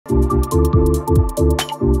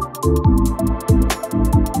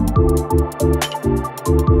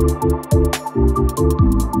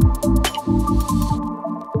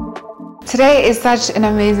Today is such an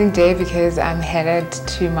amazing day because I'm headed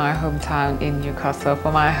to my hometown in Newcastle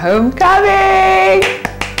for my homecoming.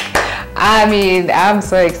 I mean, I'm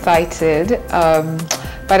so excited,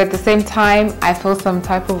 but at the same time, I feel some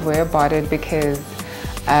type of way about it because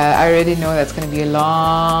I already know that's going to be a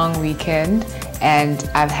long weekend, and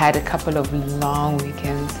I've had a couple of long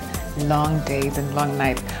weekends, long days and long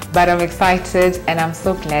nights, but I'm excited and I'm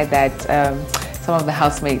so glad that some of the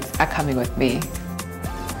housemates are coming with me.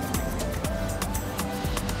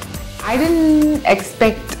 I didn't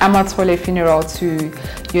expect Amathole Funeral to,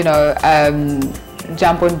 you know,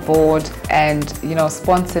 jump on board and, you know,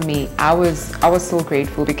 sponsor me. I was so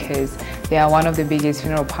grateful because they are one of the biggest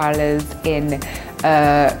funeral parlors in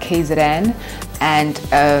KZN, and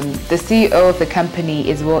the CEO of the company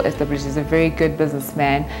is well established. He's a very good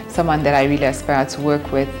businessman, someone that I really aspire to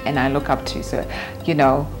work with and I look up to. So, you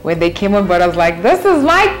know, when they came on board, I was like, this is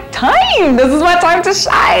my time. This is my time to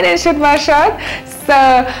shine and shoot my shot. So,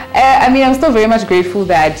 I mean, I'm still very much grateful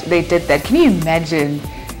that they did that. Can you imagine,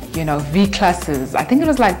 you know, V classes? I think it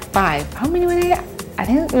was like 5. How many were there? I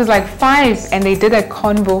think it was like 5, and they did a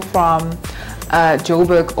convo from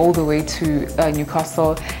Joburg all the way to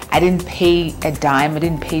Newcastle. I didn't pay a dime. I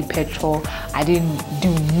didn't pay petrol. I didn't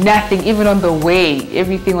do nothing. Even on the way,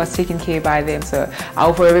 everything was taken care by them. So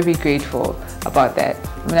I'll forever be grateful about that.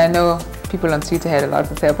 I mean, I know people on Twitter had a lot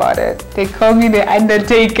to say about it. They call me the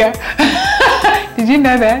Undertaker. Did you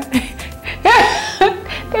know that?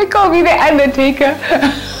 They call me the Undertaker.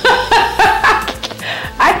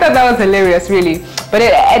 I thought that was hilarious, really. But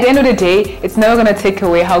at the end of the day, it's never going to take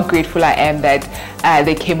away how grateful I am that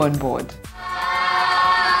they came on board.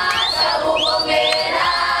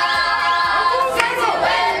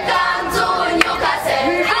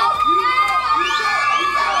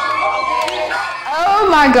 Oh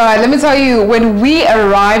my God, let me tell you, when we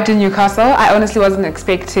arrived in Newcastle, I honestly wasn't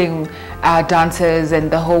expecting dancers and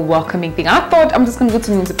the whole welcoming thing. I thought I'm just going to go to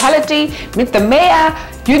the municipality, meet the mayor,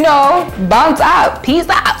 you know, bounce out, peace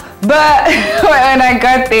out. But when I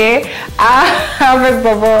got there, first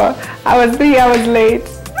of all, I was 3 hours late.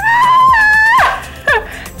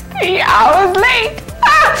 3 hours late.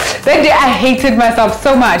 That day I hated myself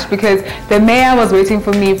so much because the mayor was waiting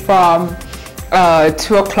for me from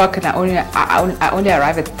 2 o'clock and I only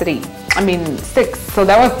arrived at 6. So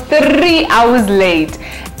that was 3 hours late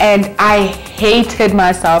and I hated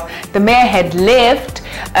myself. The mayor had left.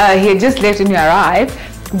 He had just left when we arrived.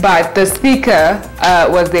 But the speaker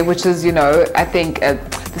was there, which is, you know, I think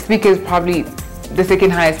the speaker is probably the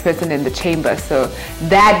second highest person in the chamber. So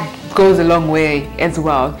that goes a long way as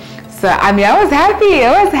well. So, I mean, I was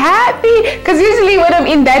happy. Because usually when I'm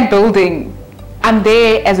in that building, I'm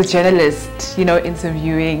there as a journalist, you know,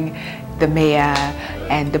 interviewing the mayor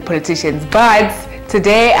and the politicians. But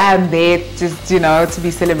today I'm there just, you know, to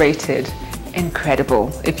be celebrated. Incredible,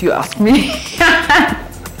 if you ask me.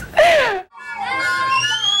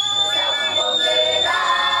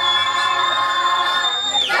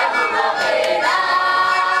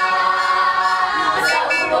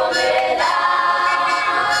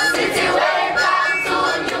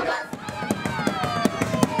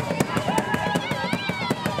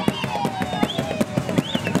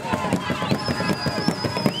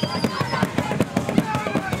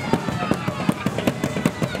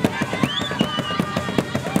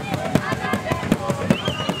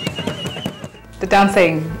 The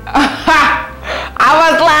dancing. I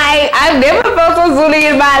was like, I've never felt so Zulu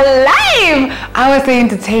in my life. I was so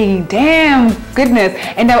entertaining, damn goodness.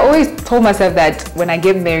 And I always told myself that when I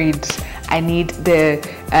get married, I need the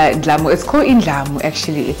Ndlamu. It's called Indlamu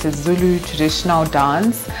actually. It's a Zulu traditional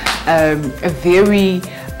dance, a very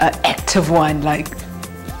active one, like,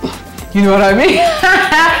 you know what I mean?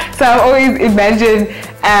 So I've always imagined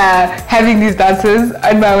having these dances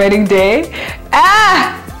on my wedding day.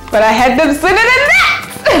 But I had them sooner than that!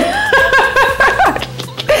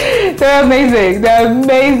 They're amazing, they're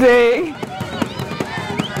amazing!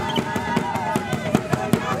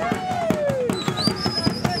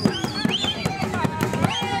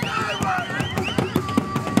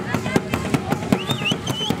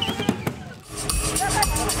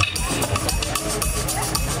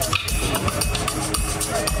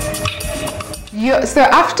 So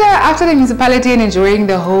after the municipality and enjoying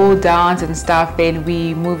the whole dance and stuff, then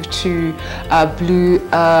we moved to Blue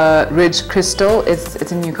Ridge Crystal.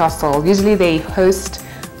 It's in Newcastle. Usually they host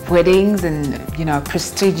weddings and, you know,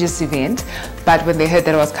 prestigious event, but when they heard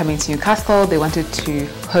that I was coming to Newcastle, they wanted to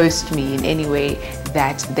host me in any way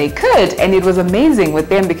that they could, and it was amazing with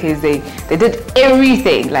them because they did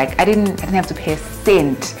everything. Like I didn't have to pay a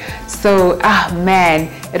cent. So man,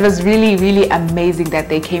 it was really amazing that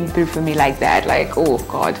they came through for me like that. Like, oh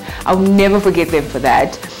God, I'll never forget them for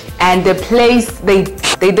that. And the place, they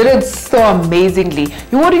did it so amazingly.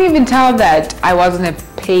 You wouldn't even tell that I wasn't a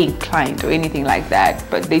paying client or anything like that,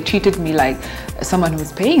 but they treated me like someone who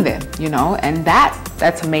was paying them, you know, and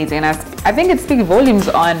that's amazing. And I think it speaks volumes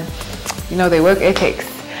on, you know, their work ethics.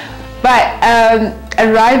 But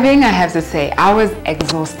arriving, I have to say, I was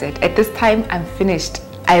exhausted. At this time, I'm finished.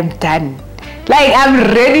 I am done. Like,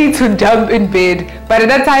 I'm ready to jump in bed. But at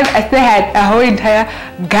that time, I still had a whole entire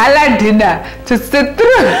gala dinner to sit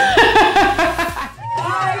through.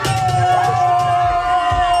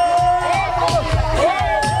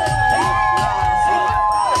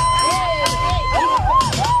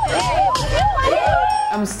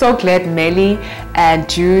 I'm so glad Melly and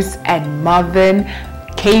Juice and Marvin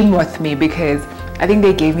came with me because I think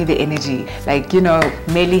they gave me the energy. Like, you know,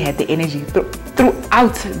 Melly had the energy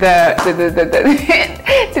throughout the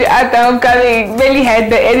throughout the homecoming. Melly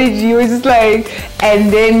had the energy. It was just like,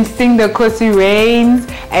 and then sing the Khosi Rains.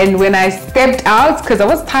 And when I stepped out, because I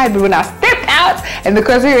was tired, but when I stepped out and the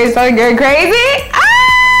Khosi Rains started going crazy,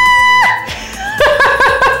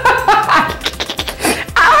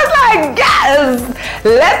 yes,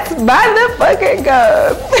 let's motherfucking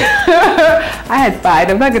go. I had fun,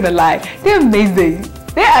 I'm not gonna lie. They're amazing.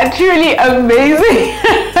 They are truly amazing.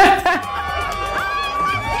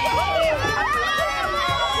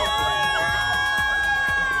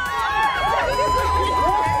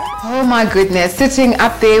 Oh my goodness, sitting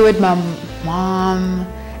up there with my mom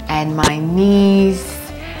and my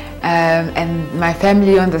niece and my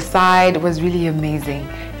family on the side was really amazing.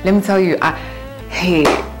 Let me tell you, hey,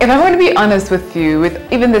 if I'm going to be honest with you,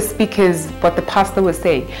 with even the speakers, what the pastor was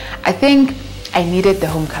saying, I think I needed the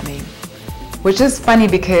homecoming, which is funny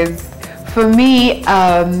because for me,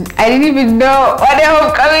 I didn't even know what the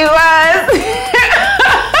homecoming was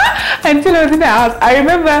until I was in the house. I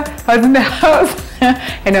remember I was in the house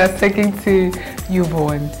and I was talking to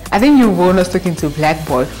Yvonne. I think Yvonne was talking to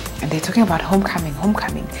Blackboard and they're talking about homecoming,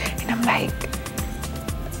 and I'm like,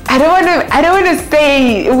 I don't want to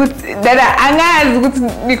say that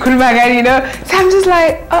you know. So I'm just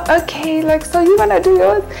like, oh, okay, like, so you wanna do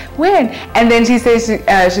yours when? And then she says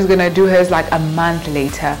she's gonna do hers like a month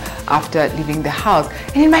later after leaving the house.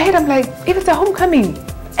 And in my head I'm like, if it's a homecoming,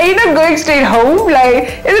 are you not going straight home?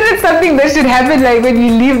 Like, isn't it something that should happen like when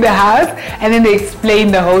you leave the house? And then they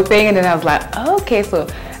explain the whole thing, and then I was like, oh, okay, so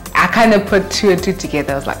I kind of put two and two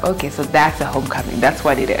together. I was like, okay, so that's a homecoming. That's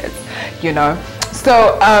what it is, you know.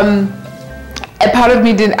 So a part of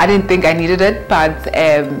me I didn't think I needed it, but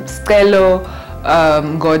Stelo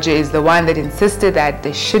Goje is the one that insisted that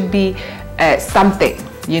there should be something,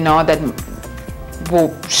 you know, that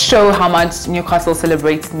will show how much Newcastle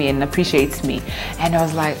celebrates me and appreciates me. And I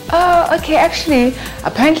was like, oh, okay, actually,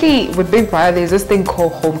 apparently with Big Brother, there's this thing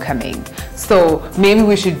called homecoming. So maybe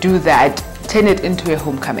we should do that, turn it into a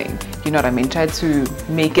homecoming. You know what I mean? Try to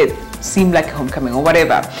make it seem like a homecoming or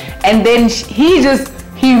whatever. And then he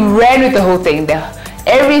ran with the whole thing.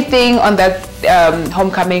 Everything on that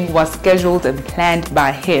homecoming was scheduled and planned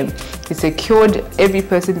by him. He secured every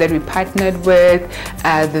person that we partnered with,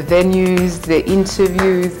 the venues, the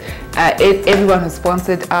interviews, everyone who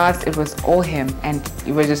sponsored us. It was all him, and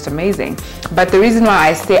it was just amazing. But the reason why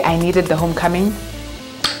I say I needed the homecoming,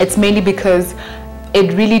 it's mainly because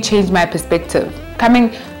it really changed my perspective.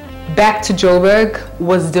 Coming back to Joburg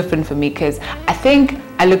was different for me because I think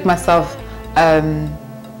I look at myself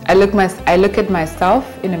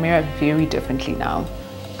in the mirror very differently now,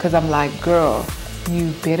 because I'm like, girl,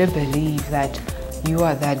 you better believe that you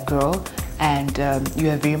are that girl, and you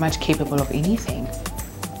are very much capable of anything.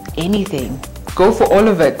 Go for all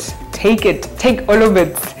of it. Take all of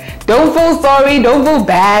it. Don't feel sorry, don't feel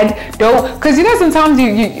bad, because you know, sometimes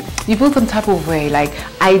you feel some type of way. Like,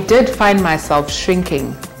 I did find myself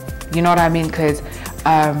shrinking, you know what I mean, because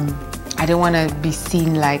I didn't want to be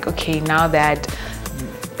seen like, okay, now that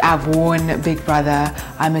I've won Big Brother,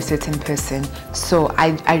 I'm a certain person. So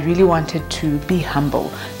I really wanted to be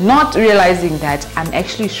humble, not realizing that I'm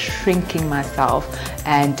actually shrinking myself.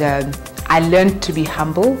 And I learned to be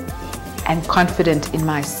humble and confident in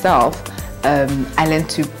myself. I learned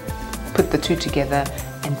to put the two together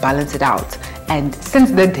and balance it out. And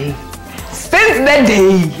since that day,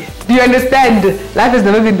 do you understand? Life has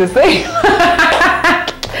never been the same.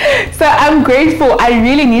 So I'm grateful. I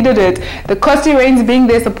really needed it. The Khosi Rains being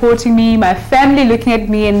there supporting me, my family looking at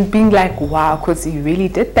me and being like, wow, Khosi, you really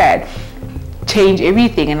did that. Change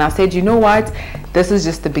everything. And I said, you know what? This is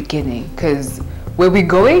just the beginning, because where we're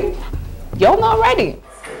going, y'all not ready.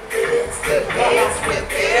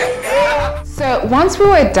 So once we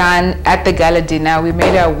were done at the gala dinner, we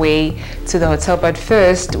made our way to the hotel. But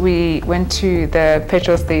first, we went to the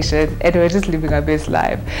petrol station and we were just living our best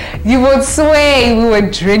life. You would swear we were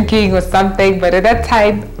drinking or something, but at that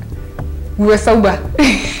time, we were sober.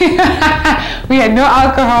 We had no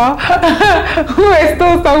alcohol. We were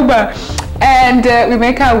still sober. And we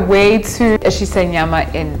make our way to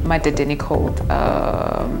Shisanyama in Madadeni called.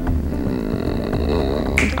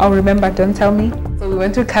 I'll remember, don't tell me. So we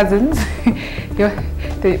went to Cousins.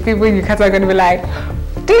 The people in Yucatan are going to be like,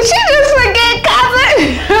 did she just forget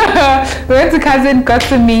Cousin? We went to Cousin, got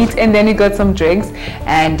some meat, and then we got some drinks.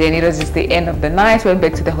 And then it was just the end of the night. Went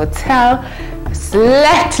back to the hotel,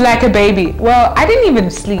 slept like a baby. Well, I didn't even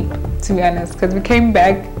sleep, to be honest, because we came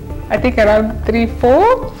back, I think around 3,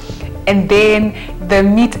 4. And then the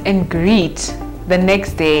meet and greet the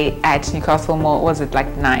next day at Newcastle Mall was at like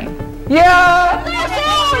 9. Yeah!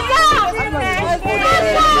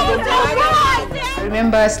 I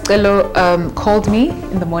remember Stelo called me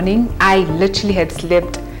in the morning. I literally had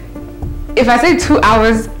slept, if I say 2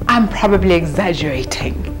 hours, I'm probably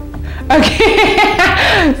exaggerating. Okay?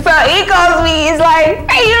 So he calls me, he's like,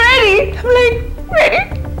 are you ready? I'm like, ready?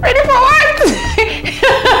 Ready for what?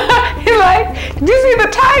 He's like, did you see the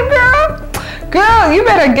time, girl? Girl, you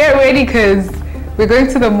better get ready because we're going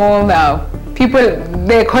to the mall now. People,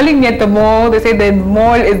 they're calling me at the mall. They say the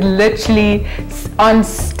mall is literally on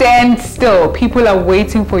standstill. People are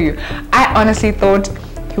waiting for you. I honestly thought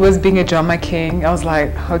he was being a drama king. I was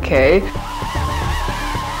like, okay.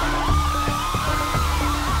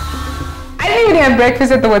 I didn't even have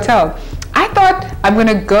breakfast at the hotel. I thought I'm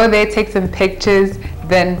gonna go there, take some pictures,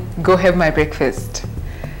 then go have my breakfast.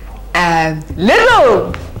 And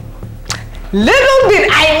little did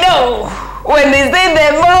I know, when they said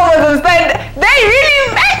the mall was on stand, they really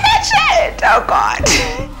meant that shit. Oh God.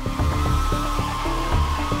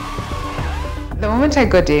 The moment I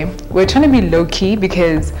got there, we're trying to be low key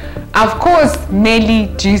because, of course, Melly,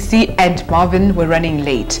 Juicy, and Marvin were running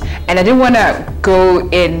late, and I didn't want to go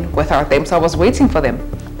in without them, so I was waiting for them.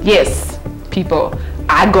 Yes, people,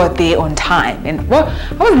 I got there on time, and well,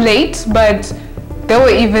 I was late, but they were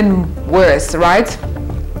even worse, right?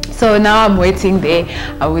 So now I'm waiting there.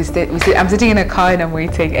 I'm sitting in a car and I'm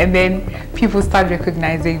waiting, and then people start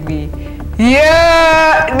recognizing me.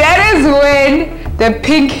 Yeah, that is when the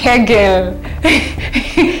pink hair girl.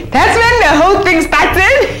 That's when the whole thing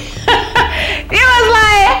started. He was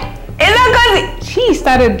like, is that because she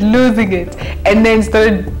started losing it and then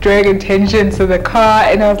started drawing attention to the car,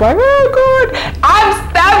 and I was like, oh God, I'm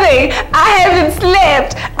starving, I haven't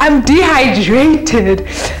slept, I'm dehydrated,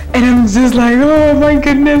 and I'm just like, oh my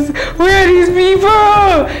goodness, where are these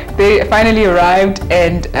people? They finally arrived,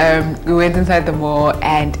 and we went inside the mall,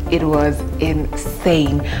 and it was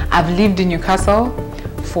insane. I've lived in Newcastle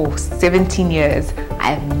for 17 years.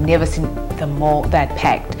 I've never seen the mall that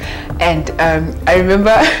packed. And I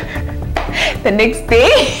remember the next day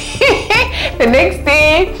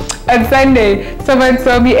on Sunday, someone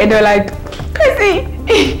saw me and they were like, Khosi,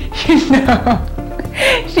 you know,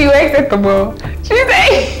 she works at the mall. She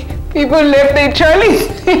said, people left their trolleys.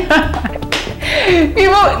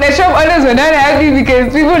 The shop owners were not happy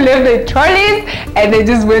because people left their trolleys and they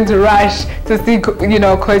just went to rush to see, you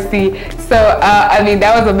know, Khosi. So, I mean,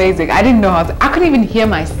 that was amazing. I didn't know how to, I couldn't even hear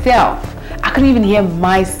myself. I couldn't even hear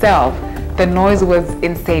myself. The noise was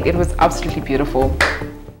insane. It was absolutely beautiful.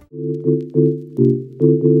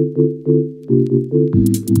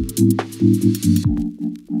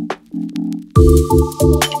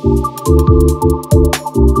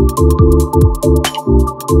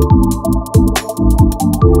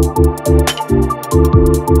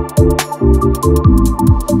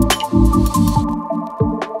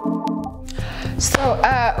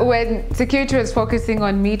 When security was focusing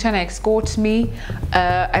on me, trying to escort me,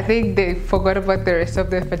 I think they forgot about the rest of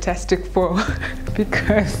the Fantastic Four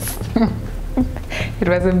because it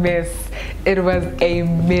was a mess. It was a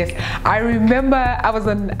mess. I remember I was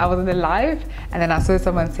on the live, and then I saw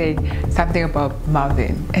someone saying something about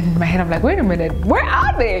Marvin, and in my head I'm like, wait a minute, where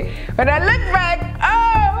are they? When I look back,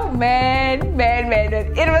 oh man,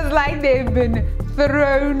 it was like they've been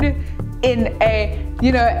thrown in a,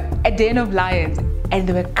 you know, a den of lions, and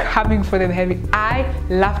they were coming for them heavy. I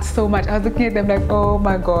laughed so much. I was looking at them like, oh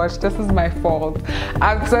my gosh, this is my fault.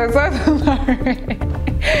 I'm so sorry.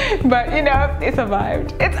 But you know, they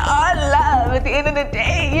survived. It's all love at the end of the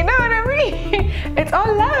day, you know what I mean? It's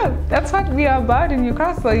all love. That's what we are about in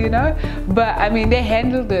Newcastle, you know? But I mean, they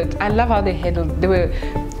handled it. I love how they handled it. They were,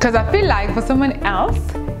 because I feel like for someone else,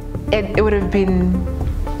 it would have been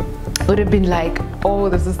would have been like, oh,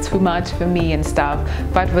 this is too much for me and stuff.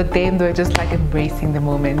 But with them, they were just like embracing the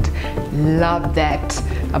moment. Love that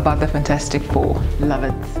about the Fantastic Four. Love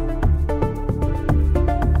it.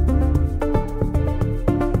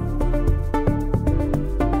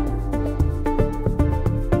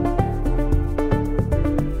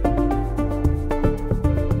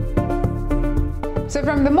 So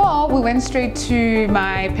from the mall, we went straight to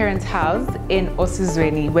my parents' house in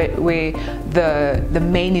Osizweni, where the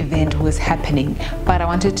main event was happening. But I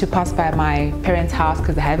wanted to pass by my parents' house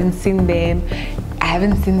because I haven't seen them. I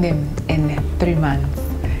haven't seen them in 3 months.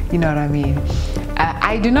 You know what I mean?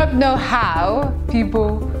 I do not know how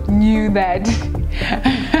people knew that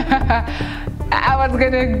I was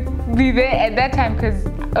gonna be there at that time, because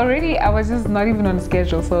already I was just not even on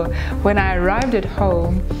schedule. So when I arrived at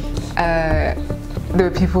home, there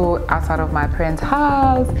were people outside of my parents'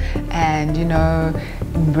 house and, you know,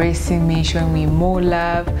 embracing me, showing me more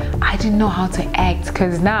love. I didn't know how to act,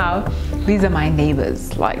 because now these are my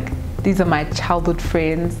neighbors. Like, these are my childhood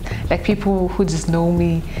friends, like people who just know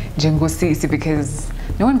me Jengo Sisi, because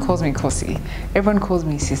no one calls me Khosi. Everyone calls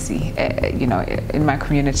me Sisi, you know, in my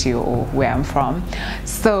community or where I'm from.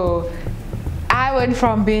 So I went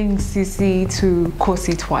from being Sisi to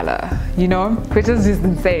Khosi Twala, you know, which is just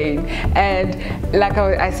insane. And like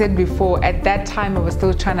I said before, at that time I was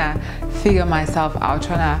still trying to figure myself out,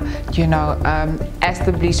 trying to, you know,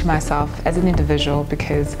 establish myself as an individual,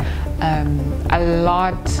 because a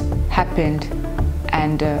lot happened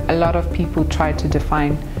and a lot of people tried to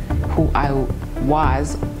define who I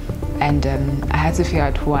was, and I had to figure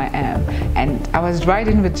out who I am. And I was right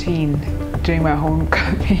in between during my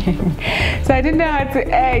homecoming, so I didn't know how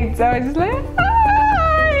to act. So I was just like,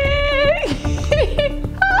 hi,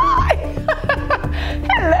 hi,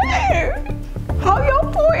 hello, how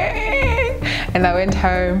y'all doing? And I went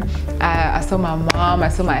home. I saw my mom, I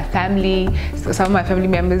saw my family. So some of my family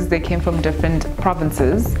members, they came from different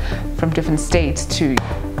provinces, from different states to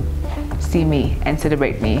see me and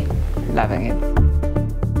celebrate me. Loving it.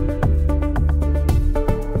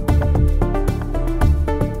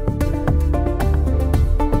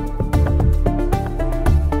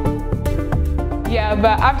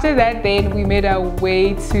 But after that, then we made our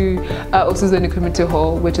way to Osizweni Community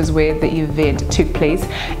Hall, which is where the event took place.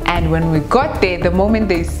 And when we got there, the moment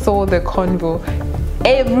they saw the convo,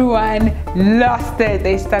 everyone lost it.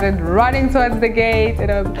 They started running towards the gate,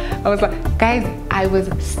 and I was like, guys, I was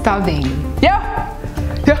starving. Yeah,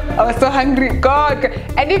 I was so hungry. God.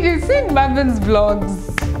 And if you've seen Marvin's vlogs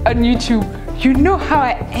on YouTube, you know how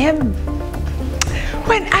I am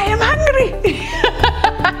when I am hungry.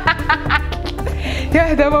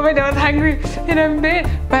 Yeah, the moment I was hungry and I'm there,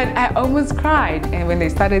 but I almost cried. And when they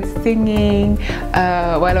started singing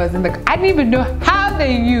while I was in the car, I didn't even know how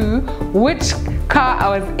they knew which car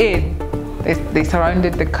I was in. They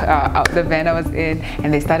surrounded the van I was in,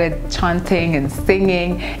 and they started chanting and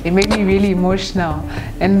singing. It made me really emotional,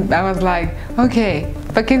 and I was like, okay,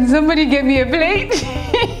 but can somebody get me a plate?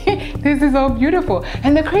 This is so beautiful.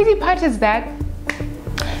 And the crazy part is that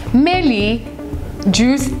Melly,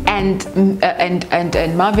 Juice and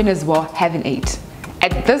Marvin as well haven't ate.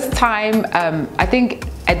 At this time, I think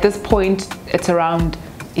at this point it's around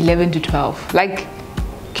 11 to 12. Like,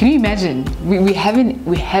 can you imagine? We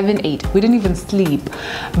haven't ate. We didn't even sleep.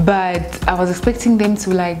 But I was expecting them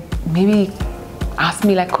to like maybe ask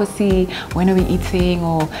me like, Khosi, when are we eating?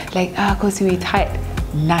 Or like, Khosi, we tired.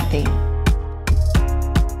 Nothing.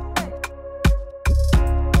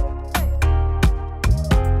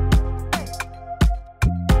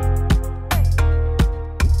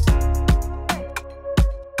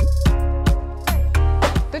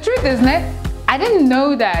 Isn't it? I didn't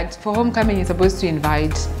know that for homecoming you're supposed to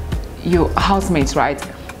invite your housemates, right?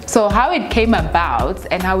 So how it came about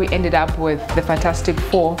and how we ended up with the Fantastic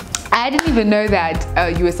Four, I didn't even know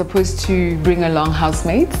that you were supposed to bring along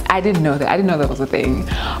housemates. I didn't know that. I didn't know that was a thing.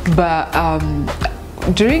 But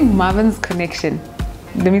during Marvin's connection,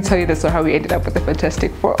 let me tell you the story how we ended up with the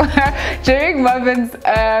Fantastic Four. During Marvin's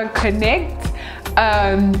connect,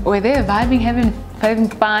 we're there vibing, having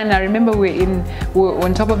fun. I remember we're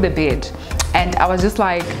on top of the bed, and I was just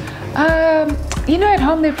like, you know, at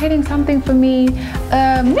home they're planning something for me.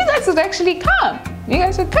 You guys should actually come. You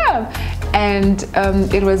guys should come. And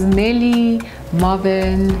it was Melly,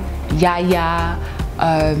 Marvin, Yaya,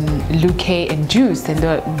 Luke, and Juice, and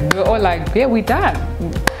they were all like, yeah, we done.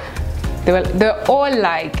 They're all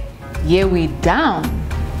like, yeah, we down,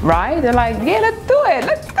 right? They're like, yeah, let's do it.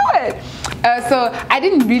 Let's do it. So I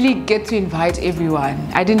didn't really get to invite everyone.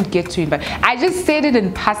 I just said it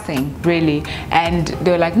in passing, really. And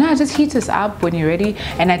they were like, no, just hit us up when you're ready.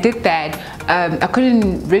 And I did that. I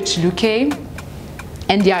couldn't reach Luque,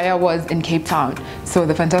 and Yaya was in Cape Town. So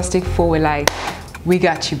the Fantastic Four were like, we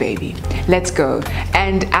got you, baby, let's go.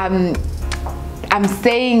 And I'm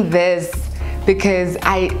saying this because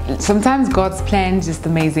sometimes God's plan is just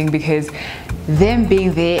amazing, because them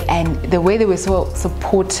being there and the way they were so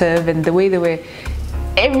supportive and the way they were,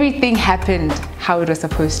 everything happened how it was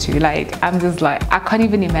supposed to. Like, I'm just like, I can't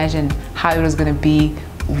even imagine how it was gonna be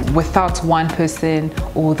without one person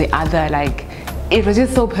or the other. Like, it was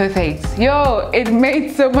just so perfect. Yo, it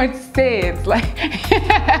made so much sense. Like,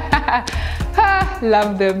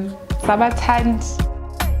 love them. Sabatand.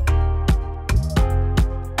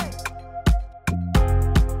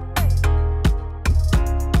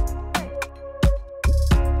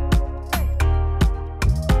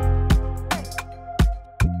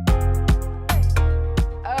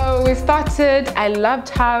 We started, I loved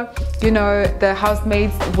how, you know, the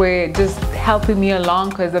housemates were just helping me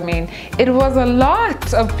along, because I mean, it was a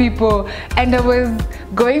lot of people and I was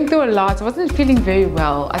going through a lot. I wasn't feeling very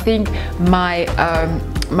well. I think my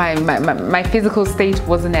physical state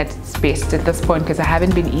wasn't at its best at this point, because I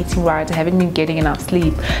haven't been eating right, I haven't been getting enough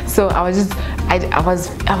sleep. So I was just, I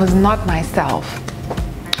was not myself.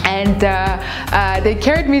 And they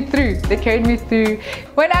carried me through. They carried me through.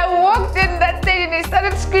 When I walked in that stage and they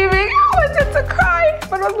started screaming, I wanted to cry,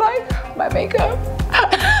 but I was like, my makeup.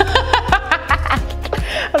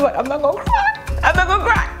 I was like, I'm not gonna cry. I'm not gonna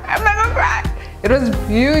cry. I'm not gonna cry. It was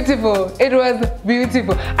beautiful. It was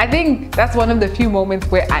beautiful. I think that's one of the few moments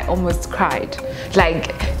where I almost cried.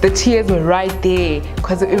 Like, the tears were right there,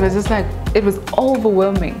 because it was just like, it was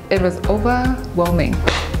overwhelming. It was overwhelming.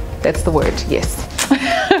 That's the word, yes.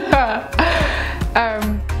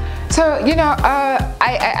 So, you know,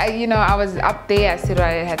 I was up there, I said what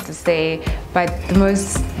I had to say, but the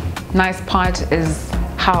most nice part is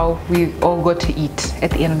how we all got to eat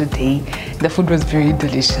at the end of the day. The food was very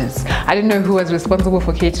delicious. I didn't know who was responsible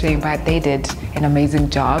for catering, but they did an amazing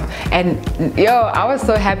job. And yo, I was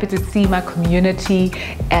so happy to see my community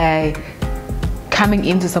coming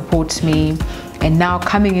in to support me, and now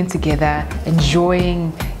coming in together,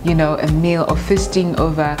 enjoying, you know, a meal, or feasting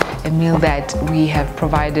over a meal that we have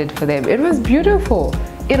provided for them. It was beautiful.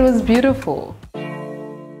 It was beautiful.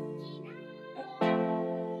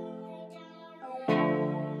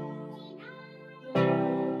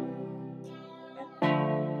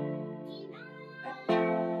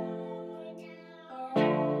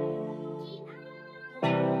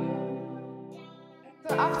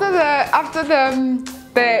 So after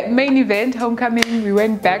the main event, homecoming, we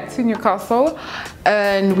went back to Newcastle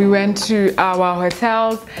and we went to our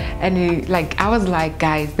hotels, and I was like,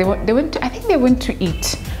 guys, I think they went to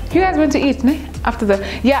eat. You guys went to eat, ne? After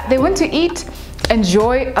they went to eat,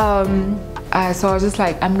 enjoy. So I was just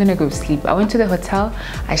like, I'm gonna go sleep. I went to the hotel,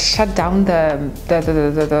 I shut down the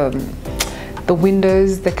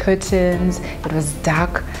windows, the curtains. It was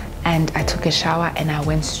dark, and I took a shower and I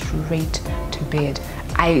went straight to bed.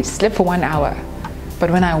 I slept for 1 hour. But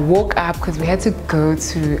when I woke up, because we had to go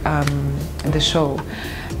to the show,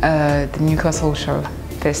 the Newcastle Show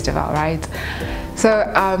Festival, right? So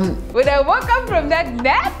when I woke up from that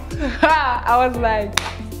nap, I was like,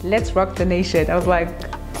 let's rock the nation. I was like,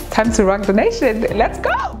 time to rock the nation. Let's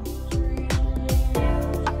go.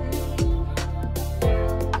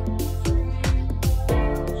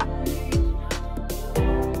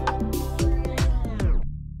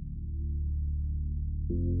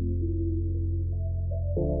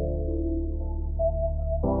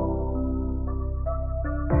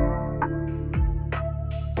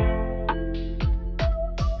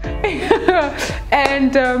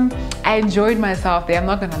 And I enjoyed myself there. I'm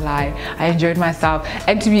not gonna lie, I enjoyed myself.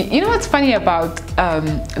 And you know what's funny about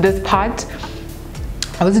this part?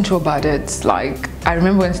 I wasn't sure about it. Like, I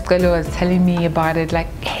remember when Skolo was telling me about it, like,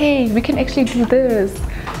 hey, we can actually do this.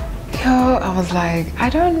 Yo, I was like, I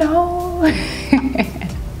don't know.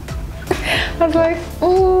 I was like,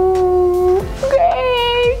 ooh,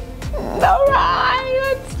 okay, all right,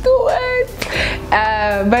 let's do it.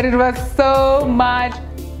 But it was so much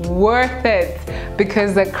worth it,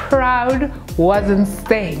 because the crowd was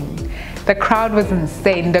insane. The crowd was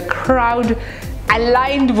insane. The crowd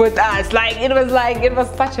aligned with us. It was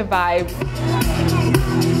such a vibe.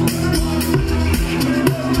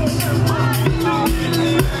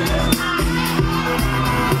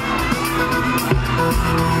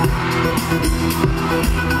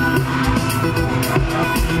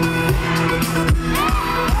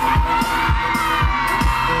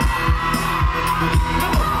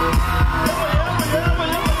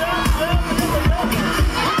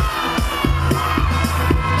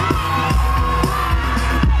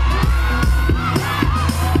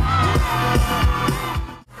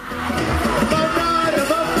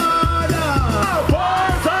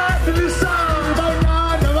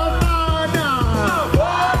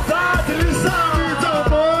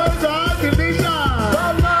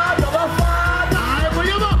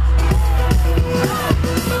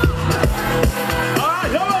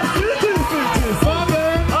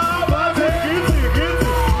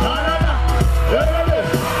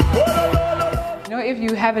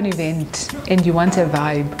 you have an event and you want a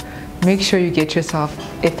vibe, make sure you get yourself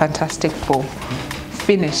a Fantastic Four.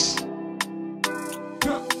 Finish.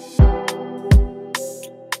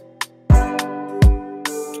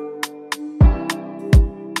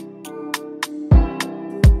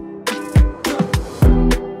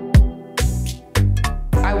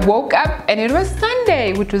 Woke up and it was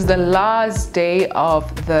Sunday, which was the last day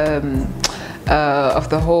of the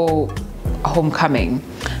whole homecoming,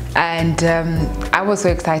 and I was so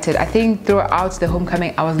excited. I think throughout the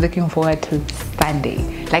homecoming I was looking forward to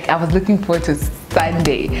Sunday. Like, I was looking forward to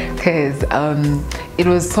Sunday because it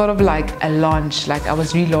was sort of like a launch. Like, I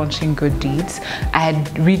was relaunching Good Deeds. I had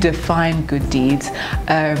redefined Good Deeds.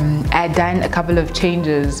 I had done a couple of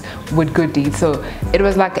changes with Good Deeds, so it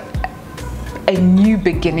was like a new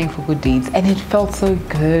beginning for Good Deeds, and it felt so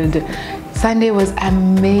good. Sunday was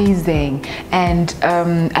amazing, and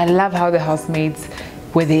I love how the housemates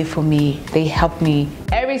were there for me. They helped me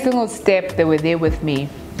every single step. They were there with me.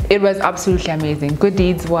 It was absolutely amazing. Good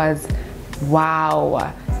Deeds was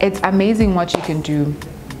wow. It's amazing what you can do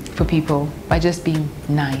for people by just being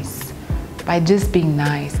nice, and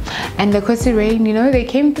the Khosi Rain, you know, they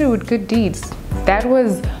came through with Good Deeds. That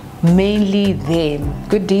was mainly them.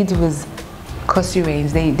 Good Deeds was Khosi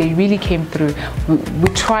Rains. They really came through. We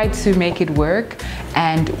tried to make it work,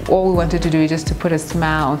 and all we wanted to do is just to put a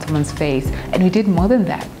smile on someone's face, and we did more than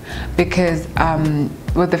that, because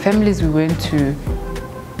with the families we went to,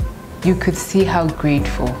 you could see how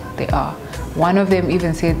grateful they are. One of them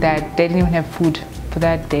even said that they didn't even have food for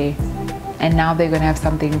that day, and now they're gonna have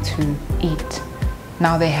something to eat.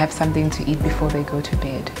 Now they have something to eat before they go to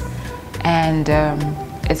bed. And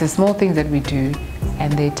it's the small things that we do,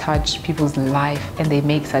 and they touch people's life, and they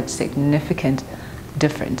make such significant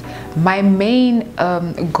difference. My main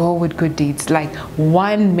goal with Good Deeds, like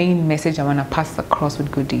one main message I want to pass across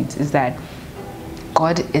with Good Deeds, is that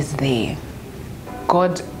God is there.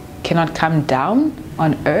 God cannot come down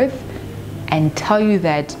on earth and tell you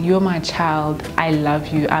that you're my child, I love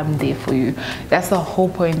you, I'm there for you. That's the whole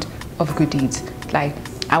point of Good Deeds. Like,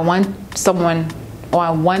 I want someone, or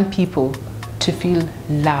I want people to feel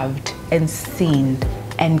loved and seen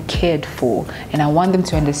and cared for, and I want them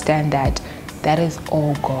to understand that that is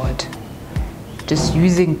all God, just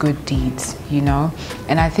using good deeds, you know.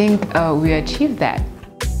 And I think we achieved that.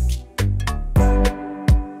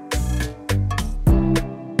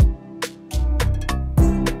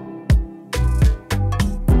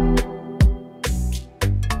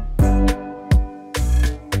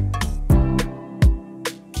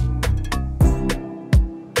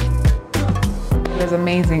 It was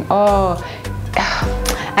amazing. Oh,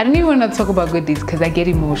 I don't even want to talk about Good Deeds because I get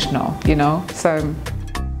emotional, you know. So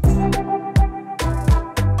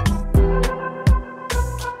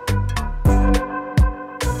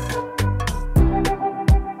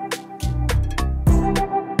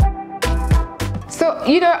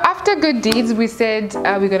you know, after Good Deeds, we said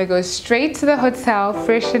we're gonna go straight to the hotel,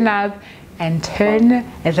 freshen up, and turn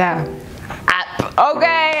it up.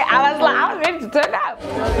 Okay, I was ready to turn up.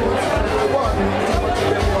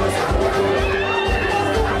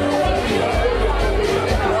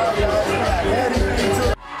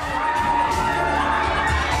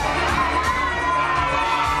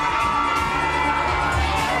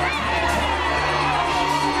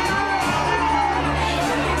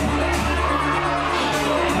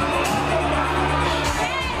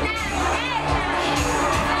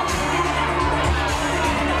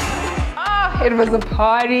 It was a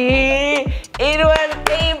party. It was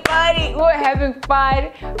a party. We were having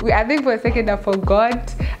fun. I think for a second I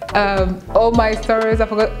forgot all my sorrows. I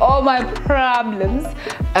forgot all my problems.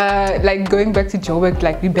 Like going back to Joburg,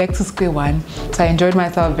 like we're back to square one. So I enjoyed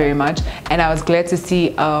myself very much, and I was glad to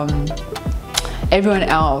see everyone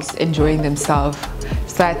else enjoying themselves.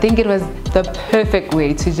 So I think it was the perfect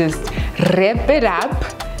way to just wrap it up,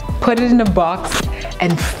 put it in a box,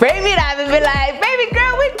 and frame it up and be like, baby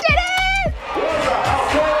girl, we did it!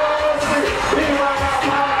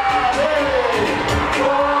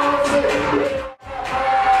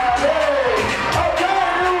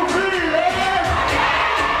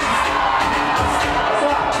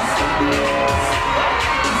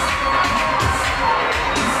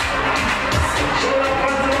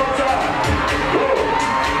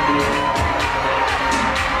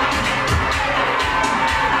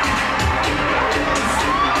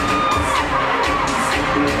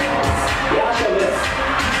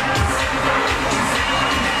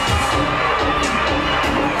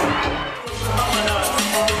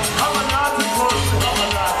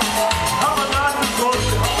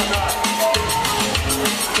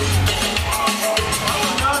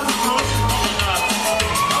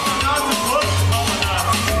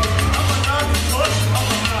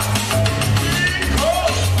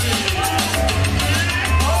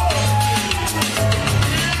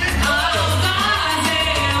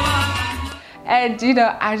 And you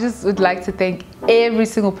know, I just would like to thank every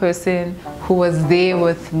single person who was there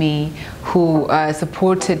with me, who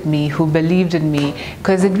supported me, who believed in me,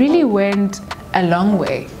 because it really went a long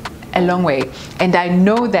way. And I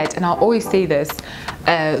know that, and I'll always say this,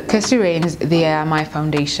 Khosi Reigns, they are my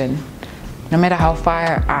foundation. No matter how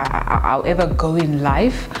far I'll ever go in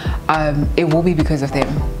life, it will be because of them.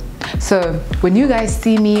 So when you guys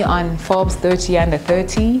see me on Forbes 30 Under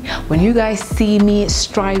 30, when you guys see me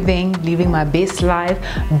striving, living my best life,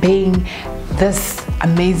 being this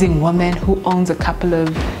amazing woman who owns a couple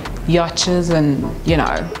of yachts and, you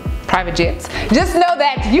know, private jets, just know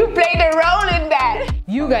that you played a role in that.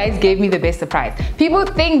 You guys gave me the best surprise. People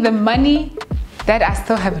think the money that I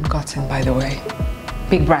still haven't gotten, by the way.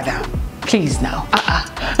 Big brother, please now.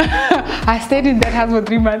 I stayed in that house for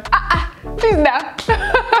 3 months. Please now.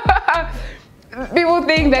 People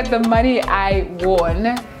think that the money I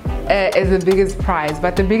won is the biggest prize,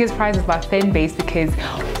 but the biggest prize is my fan base, because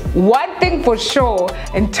one thing for sure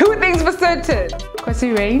and two things for certain,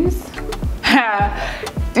 Khosi Reigns,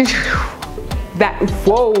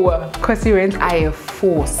 Khosi Reigns are a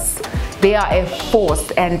force. They are a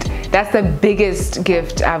force, and that's the biggest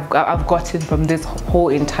gift I've gotten from this whole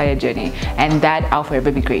entire journey, and that I'll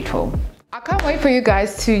forever be grateful. I can't wait for you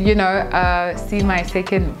guys to, you know, see my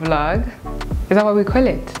second vlog. Is that what we call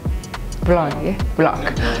it? Vlog, yeah?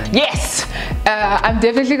 Vlog. Yes! I'm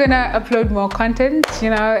definitely gonna upload more content, you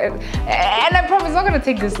know, and I promise it's not gonna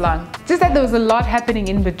take this long. Just that there was a lot happening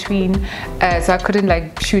in between, so I couldn't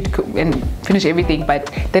like shoot and finish everything, but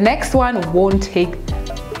the next one won't be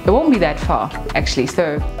that far, actually.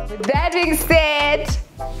 So with that being said,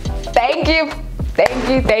 thank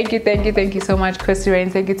you so much, Khosi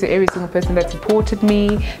Reigns. Thank you to every single person that supported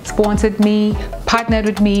me, sponsored me, partnered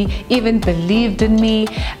with me, even believed in me.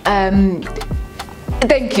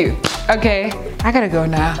 Thank you. Okay, I gotta go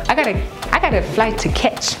now. I got a flight to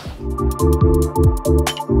catch.